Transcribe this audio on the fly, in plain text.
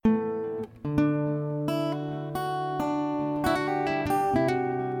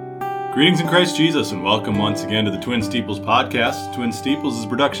Greetings in Christ Jesus, and welcome once again to the Twin Steeples podcast. Twin Steeples is a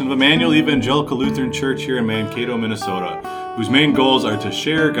production of Emmanuel Evangelical Lutheran Church here in Mankato, Minnesota, whose main goals are to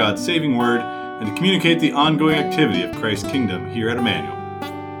share God's saving word and to communicate the ongoing activity of Christ's kingdom here at Emmanuel.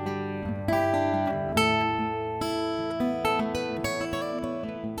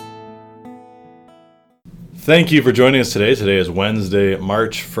 Thank you for joining us today. Today is Wednesday,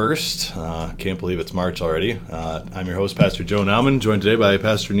 March 1st. Can't believe it's March already. I'm your host, Pastor Joe Nauman, joined today by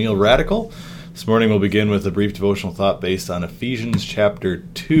Pastor Neil Radical. This morning we'll begin with a brief devotional thought based on Ephesians chapter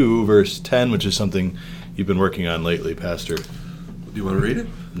 2, verse 10, which is something you've been working on lately, Pastor. Do you want to read it?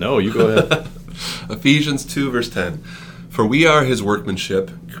 No, you go ahead. Ephesians 2, verse 10. For we are his workmanship,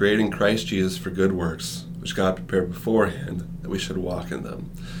 created in Christ Jesus for good works, which God prepared beforehand that we should walk in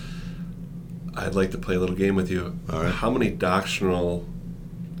them. I'd like to play a little game with you. All right. How many doctrinal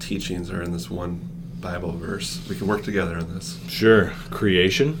teachings are in this one Bible verse? We can work together on this. Sure.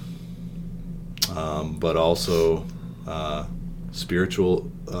 Creation, but also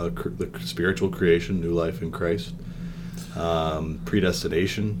spiritual creation, new life in Christ.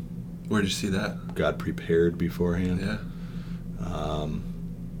 Predestination. Where did you see that? God prepared beforehand. Yeah.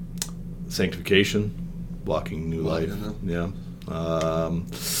 Sanctification, walking new life. Yeah.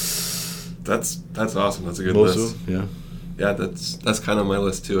 That's awesome. That's a good list. Yeah. Yeah, that's kind of my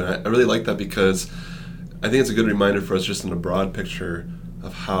list too. And I really like that because I think it's a good reminder for us just in a broad picture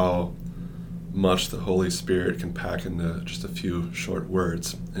of how much the Holy Spirit can pack into just a few short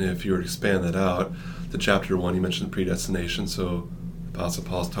words. And if you were to expand that out to chapter 1, you mentioned predestination. So Apostle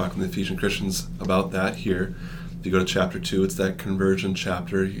Paul's talking to the Ephesian Christians about that here. If you go to chapter 2, it's that conversion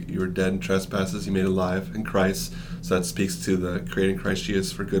chapter. You were dead in trespasses, you made alive in Christ. So that speaks to the creating Christ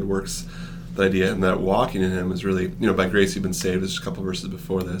Jesus for good works, the idea, and that walking in him is really, by grace you've been saved. There's a couple verses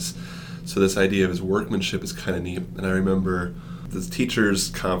before this. So this idea of his workmanship is kind of neat. And I remember the teachers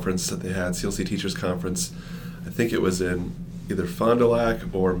conference that they had, CLC Teachers Conference, I think it was in either Fond du Lac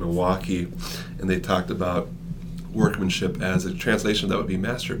or Milwaukee, and they talked about workmanship as a translation that would be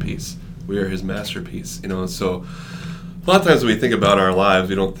masterpiece. We are his masterpiece, so a lot of times when we think about our lives,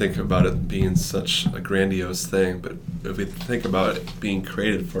 we don't think about it being such a grandiose thing, but if we think about it being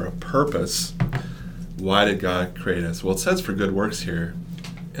created for a purpose, why did God create us? Well, it says for good works here,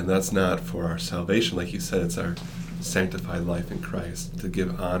 and that's not for our salvation. Like you said, it's our sanctified life in Christ, to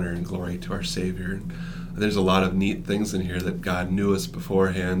give honor and glory to our Savior. And there's a lot of neat things in here that God knew us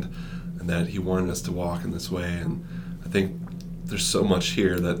beforehand, and that he wanted us to walk in this way. And I think there's so much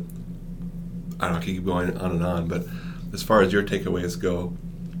here that, I don't know, I can keep going on and on, but as far as your takeaways go,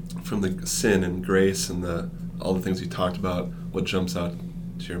 from the sin and grace and all the things you talked about, what jumps out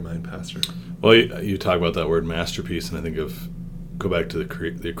to your mind, Pastor? Well, you talk about that word masterpiece, and I think go back to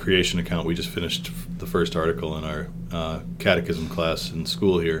the creation account. We just finished the first article in our catechism class in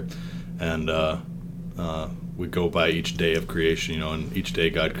school here, and we go by each day of creation, and each day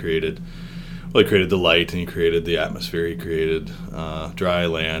God created. Well, he created the light, and he created the atmosphere. He created dry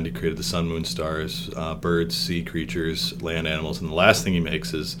land. He created the sun, moon, stars, birds, sea creatures, land animals. And the last thing he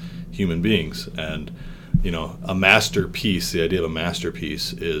makes is human beings. And, a masterpiece, the idea of a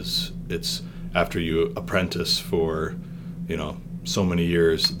masterpiece is it's after you apprentice for, so many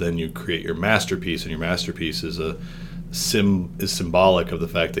years, then you create your masterpiece. And your masterpiece is symbolic of the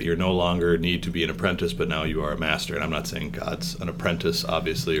fact that you no longer need to be an apprentice, but now you are a master. And I'm not saying God's an apprentice,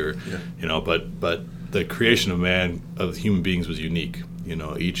 obviously, or but the creation of man, of human beings, was unique.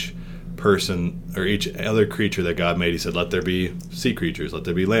 Each person or each other creature that God made, he said, let there be sea creatures, let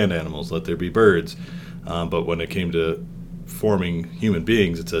there be land animals, let there be birds. But when it came to forming human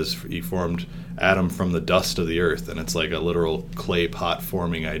beings, it says he formed Adam from the dust of the earth, and it's like a literal clay pot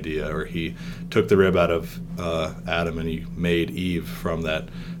forming idea. Or he took the rib out of Adam and he made Eve from that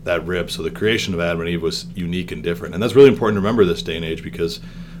rib. So the creation of Adam and Eve was unique and different, and that's really important to remember this day and age, because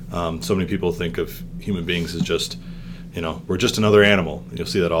so many people think of human beings as just, we're just another animal. You'll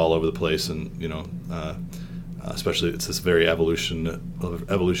see that all over the place, and especially it's this very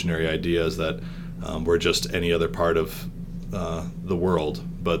evolutionary idea is that we're just any other part of the world,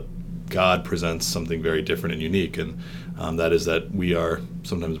 but God presents something very different and unique, and that is that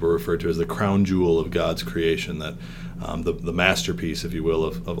sometimes we're referred to as the crown jewel of God's creation, that the masterpiece, if you will,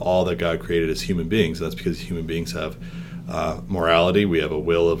 of all that God created as human beings. And that's because human beings have morality. We have a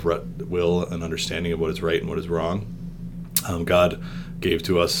will and understanding of what is right and what is wrong. God gave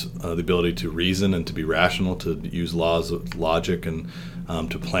to us the ability to reason and to be rational, to use laws of logic, and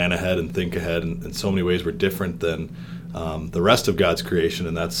to plan ahead and think ahead. And in so many ways, we're different than the rest of God's creation,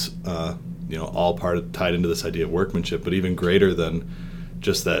 and that's all tied into this idea of workmanship. But even greater than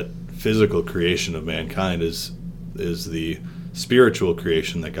just that physical creation of mankind is the spiritual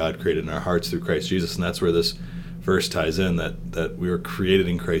creation that God created in our hearts through Christ Jesus. And that's where this verse ties in, that we were created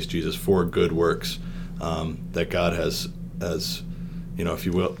in Christ Jesus for good works, that God has, if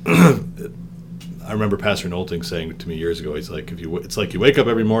you will. I remember Pastor Nolting saying to me years ago, he's like, it's like you wake up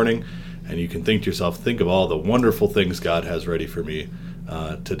every morning and you can think to yourself, think of all the wonderful things God has ready for me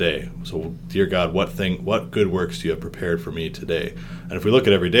today. So, dear God, what good works do you have prepared for me today? And if we look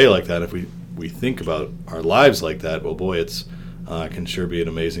at every day like that, if we think about our lives like that, well, boy, it's can sure be an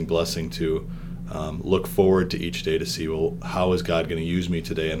amazing blessing to look forward to each day to see, well, how is God going to use me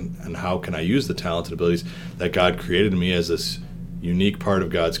today, and how can I use the talents and abilities that God created in me as this unique part of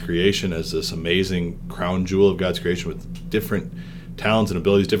God's creation, as this amazing crown jewel of God's creation with different talents and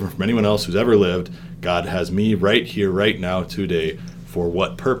abilities different from anyone else who's ever lived. God has me right here, right now, today, for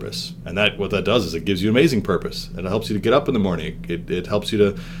what purpose? And what that does is it gives you amazing purpose. It helps you to get up in the morning. It helps you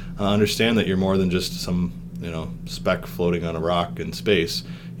to understand that you're more than just some speck floating on a rock in space.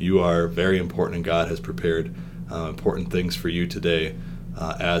 You are very important, and God has prepared important things for you today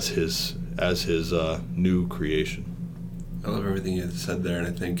as His new creation. I love everything you said there, and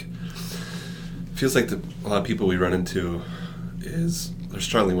I think it feels like a lot of people we run into they're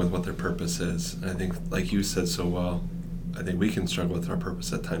struggling with what their purpose is. And I think, like you said so well, I think we can struggle with our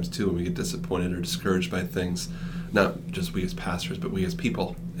purpose at times too, when we get disappointed or discouraged by things. Not just we as pastors, but we as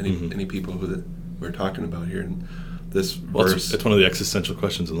people. Any people who we're talking about here. And this verse, it's one of the existential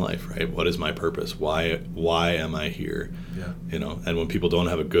questions in life, right? What is my purpose? Why am I here? Yeah. And when people don't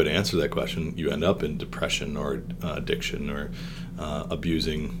have a good answer to that question, you end up in depression or addiction or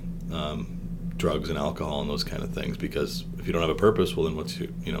abusing drugs and alcohol and those kind of things. Because if you don't have a purpose, well, then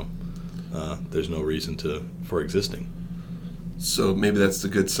there's no reason for existing. So maybe that's the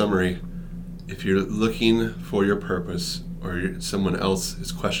good summary. If you're looking for your purpose, or someone else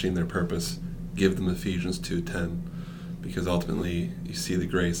is questioning their purpose, give them Ephesians 2:10, because ultimately you see the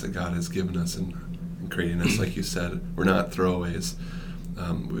grace that God has given us in creating us. Like you said, we're not throwaways.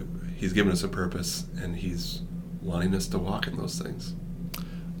 He's given us a purpose, and He's wanting us to walk in those things.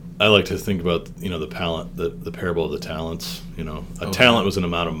 I like to think about the parable of the talents. Talent was an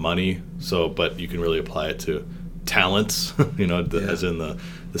amount of money, but you can really apply it to talents, as in the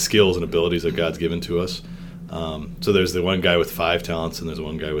skills and abilities that God's given to us. So there's the one guy with 5 talents, and there's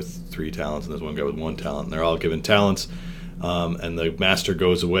one guy with 3 talents, and there's one guy with 1 talent, and they're all given talents. And the master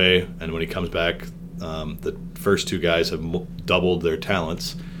goes away, and when he comes back, the first 2 guys have doubled their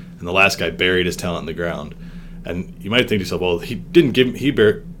talents, and the last guy buried his talent in the ground. And you might think to yourself, well, he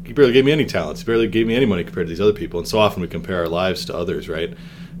barely gave me any talents. He barely gave me any money compared to these other people. And so often we compare our lives to others, right?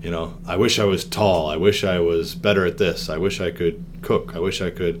 I wish I was tall. I wish I was better at this. I wish I could cook. I wish I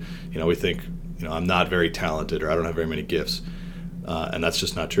could, we think, I'm not very talented, or I don't have very many gifts. And that's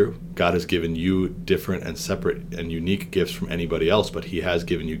just not true. God has given you different and separate and unique gifts from anybody else, but He has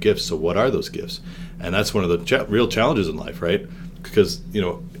given you gifts. So what are those gifts? And that's one of the real challenges in life, right? Because,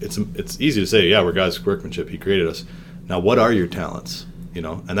 it's easy to say, yeah, we're God's workmanship. He created us. Now, what are your talents?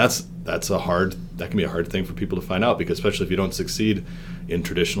 And that can be a hard thing for people to find out, because especially if you don't succeed in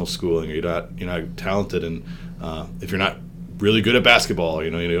traditional schooling, or you're not talented, and if you're not really good at basketball,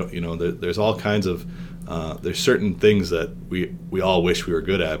 there's all kinds of there's certain things that we all wish we were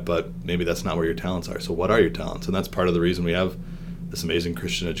good at, but maybe that's not where your talents are. So what are your talents? And that's part of the reason we have this amazing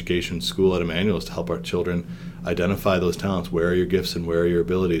Christian education school at Emmanuel, is to help our children identify those talents. Where are your gifts and where are your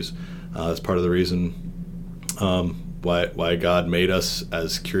abilities? That's part of the reason why God made us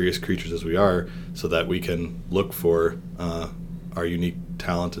as curious creatures as we are, so that we can look for our unique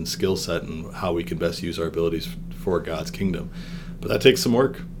talent and skill set, and how we can best use our abilities for God's kingdom. But that takes some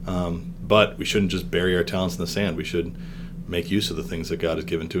work. But we shouldn't just bury our talents in the sand. We should make use of the things that God has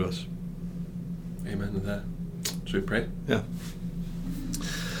given to us. Amen to that. Should we pray? Yeah.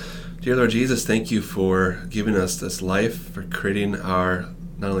 Dear Lord Jesus, thank You for giving us this life, for creating our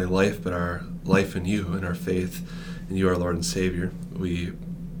not only life, but our life in You and our faith in You, our Lord and Savior. We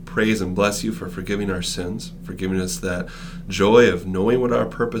praise and bless You for forgiving our sins, for giving us that joy of knowing what our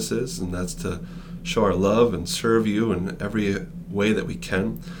purpose is, and that's to show our love and serve You in every way that we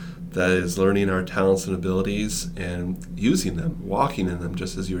can. That is learning our talents and abilities and using them, walking in them,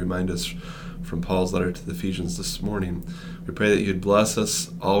 just as You remind us from Paul's letter to the Ephesians this morning. We pray that You'd bless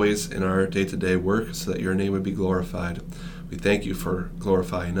us always in our day-to-day work, so that Your name would be glorified. We thank You for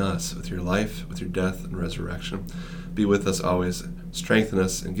glorifying us with Your life, with Your death and resurrection. Be with us always, strengthen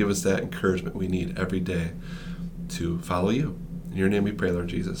us, and give us that encouragement we need every day to follow You. In Your name we pray, Lord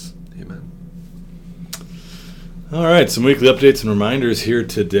Jesus. Amen. All right, some weekly updates and reminders here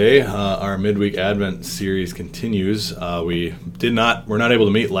today. Our midweek Advent series continues. We're not able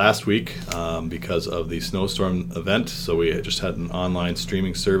to meet last week because of the snowstorm event, so we just had an online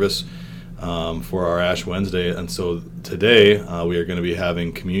streaming service for our Ash Wednesday, and so today we are going to be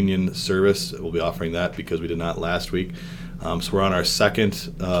having communion service. We'll be offering that because we did not last week. So we're on our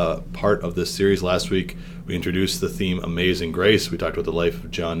second part of this series. Last week we introduced the theme Amazing Grace. We talked about the life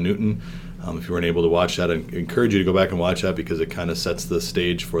of John Newton. If you weren't able to watch that, I encourage you to go back and watch that because it kind of sets the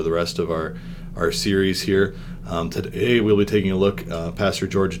stage for the rest of our series here. Today we'll be taking a look. Pastor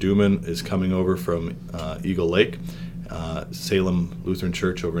George Duman is coming over from Eagle Lake, Salem Lutheran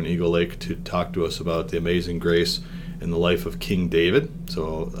Church over in Eagle Lake, to talk to us about the amazing grace in the life of King David.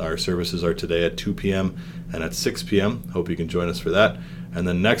 So our services are today at 2 p.m. and at 6 p.m. Hope you can join us for that. And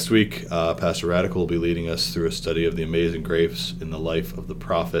then next week, Pastor Radical will be leading us through a study of the amazing grace in the life of the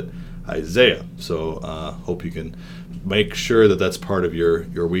prophet Isaiah. So hope you can make sure that that's part of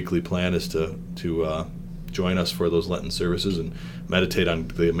your weekly plan, is to join us for those Lenten services and meditate on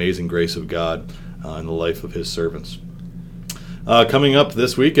the amazing grace of God in the life of his servants. Coming up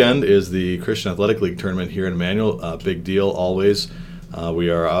this weekend is the Christian Athletic League tournament here in Emmanuel. Big deal always. We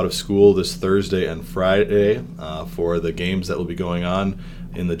are out of school this Thursday and Friday for the games that will be going on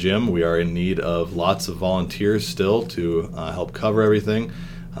in the gym. We are in need of lots of volunteers still to help cover everything.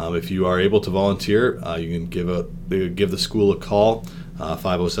 If you are able to volunteer, you can give the school a call,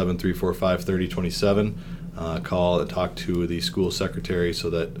 507-345-3027. Call and talk to the school secretary so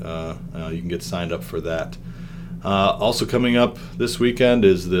that you can get signed up for that. Also coming up this weekend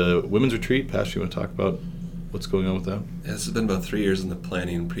is the Women's Retreat. Pastor, you want to talk about what's going on with that? Yeah, this has been about 3 years in the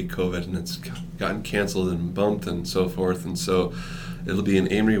planning pre-COVID, and it's gotten canceled and bumped and so forth. And so it'll be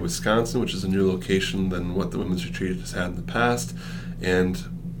in Amory, Wisconsin, which is a new location than what the Women's Retreat has had in the past. And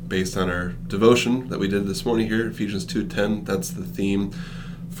based on our devotion that we did this morning here, Ephesians 2:10, that's the theme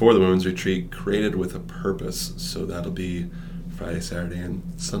for the Women's Retreat, created with a purpose. So that'll be Friday, Saturday, and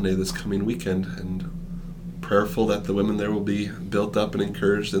Sunday this coming weekend, and prayerful that the women there will be built up and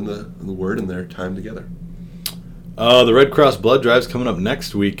encouraged in the Word and their time together. The Red Cross Blood Drive is coming up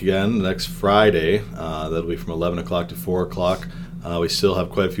next week again, next Friday. That'll be from 11 o'clock to 4 o'clock. We still have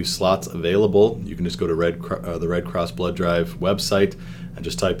quite a few slots available. You can just go to the Red Cross Blood Drive website and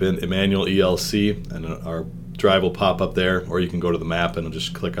just type in Emmanuel ELC, and our drive will pop up there, or you can go to the map and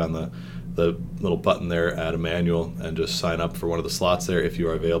just click on the little button there at Emmanuel and just sign up for one of the slots there if you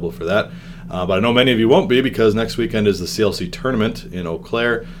are available for that. But I know many of you won't be, because next weekend is the CLC tournament in Eau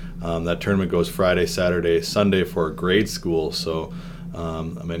Claire. That tournament goes Friday, Saturday, Sunday for grade school, so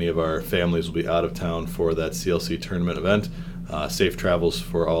many of our families will be out of town for that CLC tournament event. Safe travels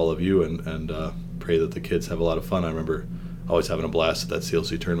for all of you, and pray that the kids have a lot of fun. I remember always having a blast at that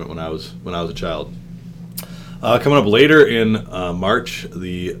CLC tournament when I was a child. Coming up later in March,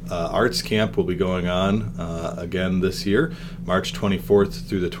 the Arts Camp will be going on again this year, March 24th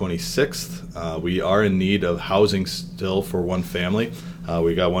through the 26th. We are in need of housing still for one family.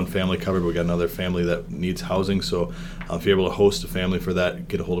 We got one family covered, but we got another family that needs housing. So if you're able to host a family for that,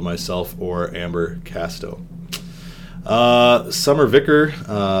 get a hold of myself or Amber Casto. Summer Vicar,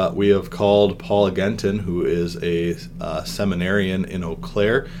 we have called Paul Genton, who is a seminarian in Eau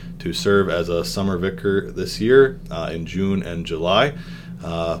Claire, to serve as a summer vicar this year in June and July.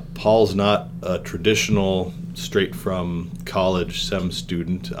 Paul's not a traditional straight from college SEM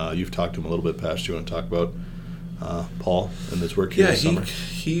student. You've talked to him a little bit, Pastor. You want to talk about Paul and his work here this summer?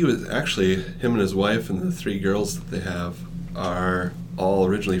 He was actually, him and his wife and the 3 girls that they have are all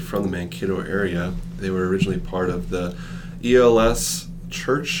originally from the Mankato area. They were originally part of the ELS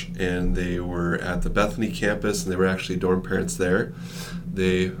church, and they were at the Bethany campus, and they were actually dorm parents there.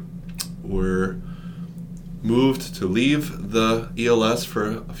 They were moved to leave the ELS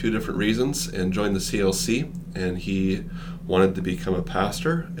for a few different reasons and joined the CLC, and he wanted to become a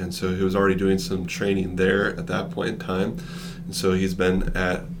pastor, and so he was already doing some training there at that point in time. And so he's been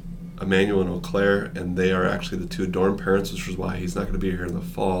at Emmanuel and Eau Claire, and they are actually the 2 dorm parents, which is why he's not going to be here in the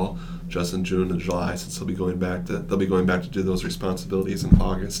fall, just in June and July, since they'll be going back to do those responsibilities in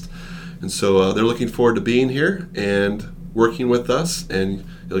August. And so they're looking forward to being here and working with us, and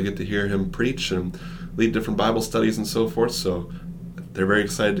you'll get to hear him preach and lead different Bible studies and so forth. So they're very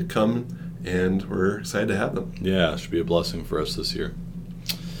excited to come, and we're excited to have them. Yeah, it should be a blessing for us this year.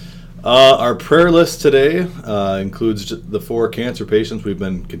 Our prayer list today includes the 4 cancer patients we've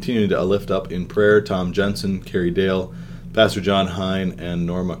been continuing to lift up in prayer: Tom Jensen, Carrie Dale, Pastor John Hine, and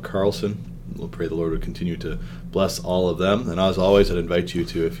Norma Carlson. We'll pray the Lord would continue to bless all of them. And as always, I'd invite you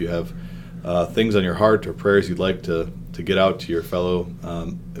to, if you have things on your heart or prayers you'd like to get out to your fellow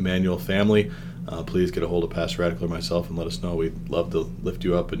Emmanuel family, please get a hold of Pastor Radical or myself and let us know. We'd love to lift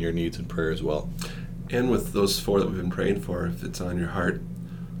you up in your needs in prayer as well. And with those 4 that we've been praying for, if it's on your heart,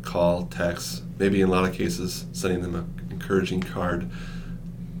 call, text, maybe in a lot of cases sending them an encouraging card.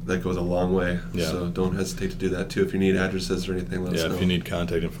 That goes a long way. Yeah. So don't hesitate to do that too. If you need addresses or anything, let us know. Yeah, if you need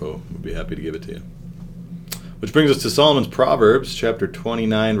contact info, we'd be happy to give it to you. Which brings us to Solomon's Proverbs, chapter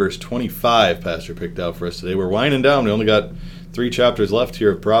 29, verse 25, Pastor picked out for us today. We're winding down. We only got 3 chapters left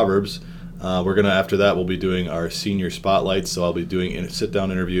here of Proverbs. We're going to, after that, we'll be doing our senior spotlights. So I'll be doing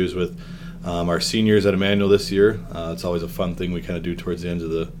sit-down interviews with our seniors at Emmanuel this year. It's always a fun thing we kind of do towards the end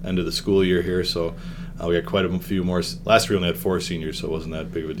of the school year here. So we got quite a few more. Last year we only had 4 seniors, so it wasn't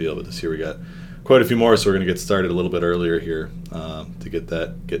that big of a deal. But this year we got quite a few more, so we're going to get started a little bit earlier here to get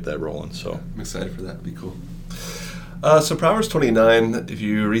that rolling. So I'm excited for that. It'd be cool. So Proverbs 29, if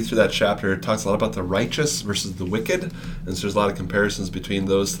you read through that chapter, it talks a lot about the righteous versus the wicked. And so there's a lot of comparisons between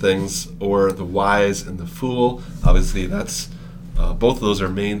those things, or the wise and the fool. Obviously, that's both of those are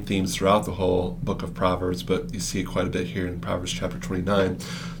main themes throughout the whole book of Proverbs, but you see it quite a bit here in Proverbs chapter 29.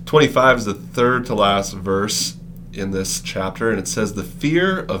 25 is the third to last verse in this chapter, and it says, "The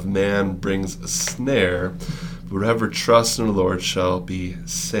fear of man brings a snare, but whoever trusts in the Lord shall be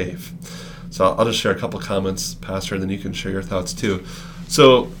safe." So I'll just share a couple comments, Pastor, and then you can share your thoughts too.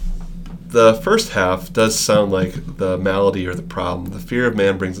 So the first half does sound like the malady or the problem. The fear of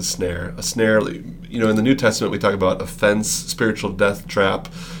man brings a snare. A snare, in the New Testament we talk about offense, spiritual death trap,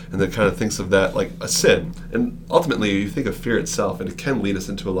 and that kind of thinks of that like a sin. And ultimately you think of fear itself, and it can lead us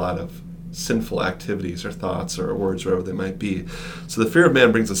into a lot of sinful activities or thoughts or words, wherever they might be. So the fear of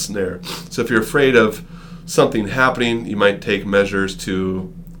man brings a snare. So if you're afraid of something happening, you might take measures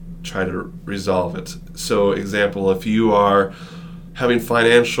to try to resolve it. So example, if you are having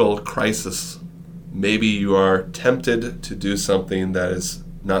financial crisis, maybe you are tempted to do something that is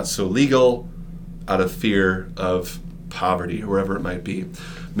not so legal out of fear of poverty, or wherever it might be.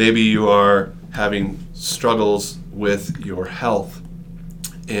 Maybe you are having struggles with your health,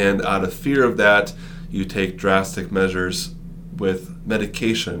 and out of fear of that, you take drastic measures with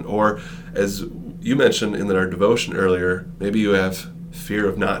medication. Or as you mentioned in our devotion earlier, maybe you have fear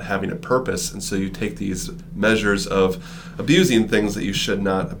of not having a purpose, and so you take these measures of abusing things that you should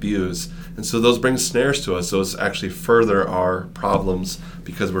not abuse. And so those bring snares to us. Those actually further our problems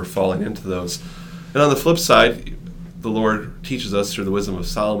because we're falling into those. And on the flip side, the Lord teaches us through the wisdom of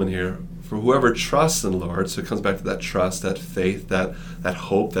Solomon here, for whoever trusts in the Lord, so it comes back to that trust, that faith, that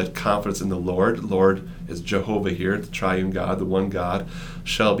hope, that confidence in the Lord. The Lord is Jehovah here, the triune God, the one God,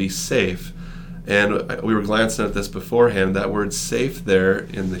 shall be safe. And we were glancing at this beforehand. That word safe there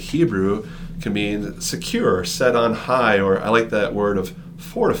in the Hebrew can mean secure, set on high, or I like that word of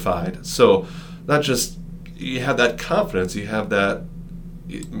fortified. So not just you have that confidence, you have that,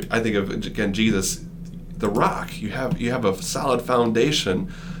 I think of, again, Jesus, the rock. You have a solid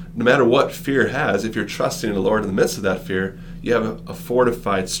foundation. No matter what fear has, if you're trusting in the Lord in the midst of that fear, you have a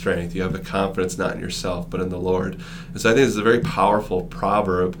fortified strength. You have a confidence not in yourself, but in the Lord. And so I think this is a very powerful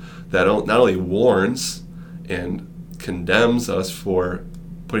proverb that not only warns and condemns us for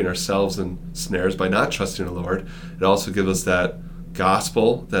putting ourselves in snares by not trusting the Lord, it also gives us that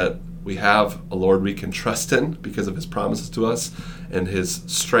gospel that we have a Lord we can trust in because of his promises to us, and his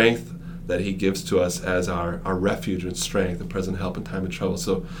strength that he gives to us as our refuge and strength and present help in time of trouble.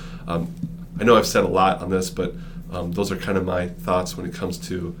 So I know I've said a lot on this, but those are kind of my thoughts when it comes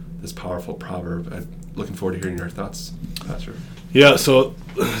to this powerful proverb. I'm looking forward to hearing your thoughts, Pastor. Yeah, so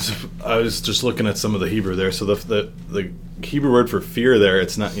I was just looking at some of the Hebrew there. So the Hebrew word for fear there,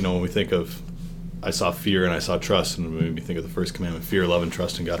 it's not, when we think of, I saw fear and I saw trust, and we think of the first commandment, fear, love, and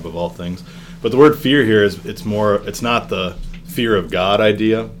trust in God above all things. But the word fear here it's not the fear of God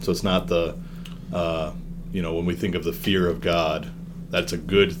idea. So it's not the, when we think of the fear of God, that's a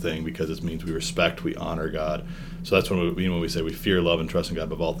good thing because it means we respect, we honor God. So that's when we say we fear, love, and trust in God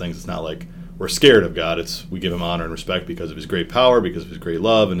above all things. It's not like we're scared of God. It's we give him honor and respect because of his great power, because of his great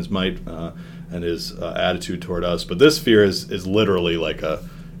love and his might and his attitude toward us. But this fear is literally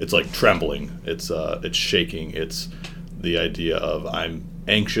it's like trembling. It's shaking. It's the idea of I'm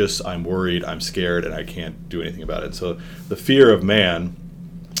anxious, I'm worried, I'm scared, and I can't do anything about it. So the fear of man.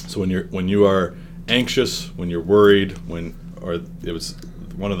 So when you are anxious, when you're worried, it was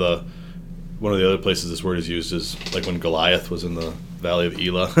one of the other places this word is used is like when Goliath was in the Valley of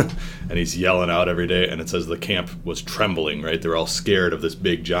Elah and he's yelling out every day, and it says the camp was trembling, right? They were all scared of this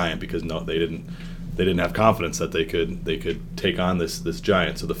big giant because they didn't have confidence that they could take on this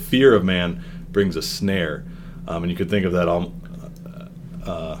giant. So the fear of man brings a snare, and you could think of that I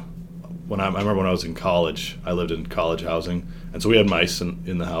remember when I was in college, I lived in college housing, and so we had mice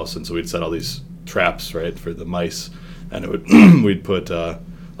in the house, and so we'd set all these traps, right, for the mice, and it would we'd put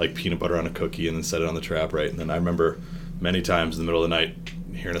like peanut butter on a cookie and then set it on the trap, right? And then I remember many times in the middle of the night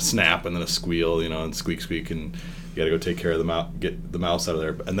hearing a snap and then a squeal, and squeak, and you got to go take care of the mouse, get the mouse out of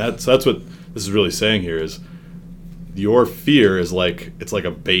there. And that's what this is really saying here is your fear is it's like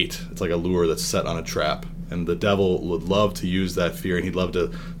a bait. It's like a lure that's set on a trap. And the devil would love to use that fear, and he'd love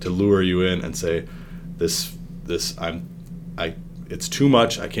to lure you in and say, it's too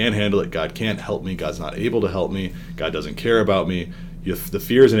much. I can't handle it. God can't help me. God's not able to help me. God doesn't care about me. The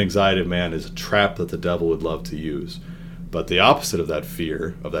fears and anxiety of man is a trap that the devil would love to use. But the opposite of that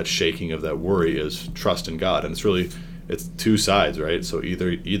fear, of that shaking, of that worry, is trust in God. And it's two sides, right? So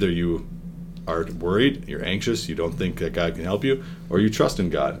either you are worried, you're anxious, you don't think that God can help you, or you trust in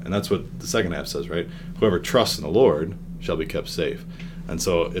God. And that's what the second half says, right? Whoever trusts in the Lord shall be kept safe. And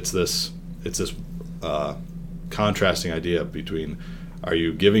so it's this contrasting idea between, are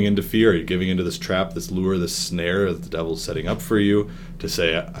you giving into fear? Are you giving into this trap, this lure, this snare that the devil's setting up for you to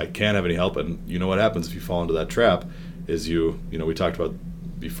say, I can't have any help? And you know what happens if you fall into that trap is we talked about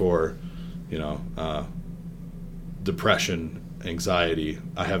before, depression, anxiety,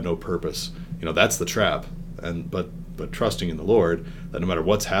 I have no purpose. That's the trap. But trusting in the Lord, that no matter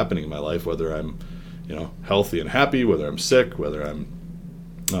what's happening in my life, whether I'm, healthy and happy, whether I'm sick, whether I'm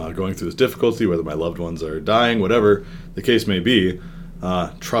going through this difficulty, whether my loved ones are dying, whatever the case may be,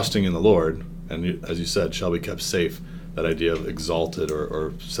 trusting in the Lord, and as you said, shall be kept safe. That idea of exalted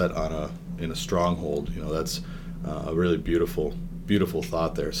or set in a stronghold, that's a really beautiful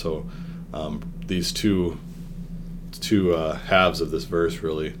thought there. So these two halves of this verse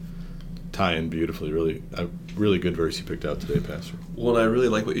really tie in beautifully. Really, a really good verse you picked out today, Pastor. Well, and I really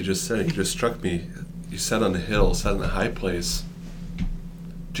like what you just said. You just struck me. You sat on the hill, sat in the high place.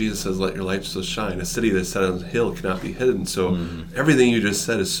 Jesus says, let your light so shine. A city that's set on a hill cannot be hidden. So everything you just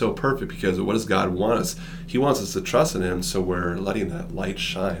said is so perfect, because what does God want us? He wants us to trust in Him, so we're letting that light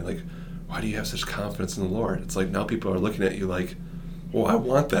shine. Like, why do you have such confidence in the Lord? It's like now people are looking at you like, well, I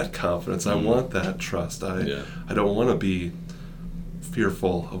want that confidence. I want that trust. I don't want to be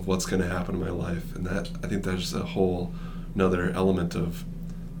fearful of what's going to happen in my life. And I think there's a whole another element of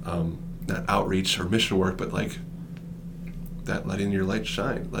not outreach or mission work, but like that letting your light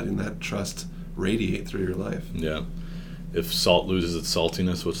shine, letting that trust radiate through your life. Yeah. If salt loses its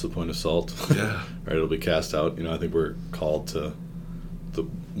saltiness, what's the point of salt? Yeah. Right, it'll be cast out. I think we're called to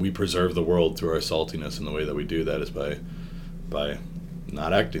we preserve the world through our saltiness, and the way that we do that is by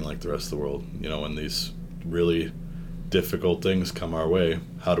not acting like the rest of the world. When these really difficult things come our way,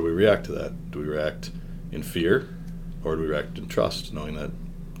 how do we react to that? Do we react in fear, or do we react in trust, knowing that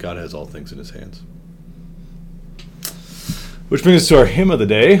God has all things in His hands? Which brings us to our hymn of the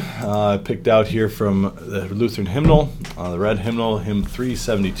day. I picked out here from the Lutheran hymnal, the red hymnal, hymn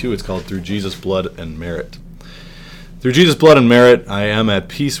 372. It's called Through Jesus' Blood and Merit. Through Jesus' blood and merit, I am at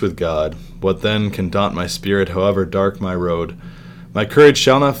peace with God. What then can daunt my spirit, however dark my road? My courage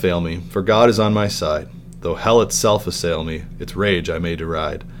shall not fail me, for God is on my side. Though hell itself assail me, its rage I may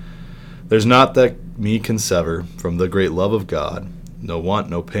deride. There's naught that me can sever from the great love of God. No want,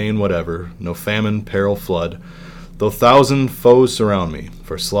 no pain whatever, no famine, peril, flood. Though 1,000 foes surround me,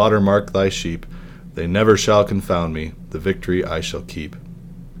 for slaughter mark thy sheep, they never shall confound me, the victory I shall keep.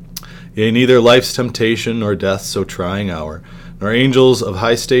 Yea, neither life's temptation, nor death's so trying hour, nor angels of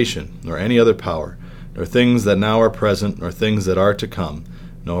high station, nor any other power, nor things that now are present, nor things that are to come,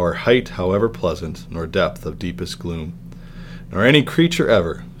 nor height however pleasant, nor depth of deepest gloom, nor any creature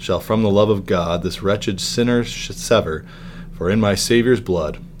ever shall from the love of God this wretched sinner sever. For in my Saviour's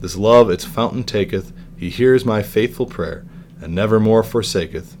blood this love its fountain taketh, He hears my faithful prayer, and nevermore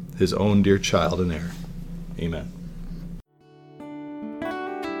forsaketh His own dear child and heir. Amen.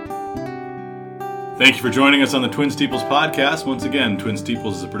 Thank you for joining us on the Twin Steeples podcast. Once again, Twin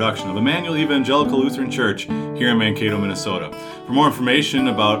Steeples is a production of Emmanuel Evangelical Lutheran Church here in Mankato, Minnesota. For more information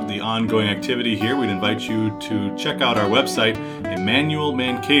about the ongoing activity here, we'd invite you to check out our website,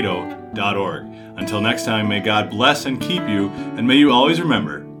 emmanuelmankato.org. Until next time, may God bless and keep you, and may you always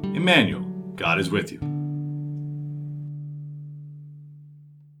remember, Emmanuel, God is with you.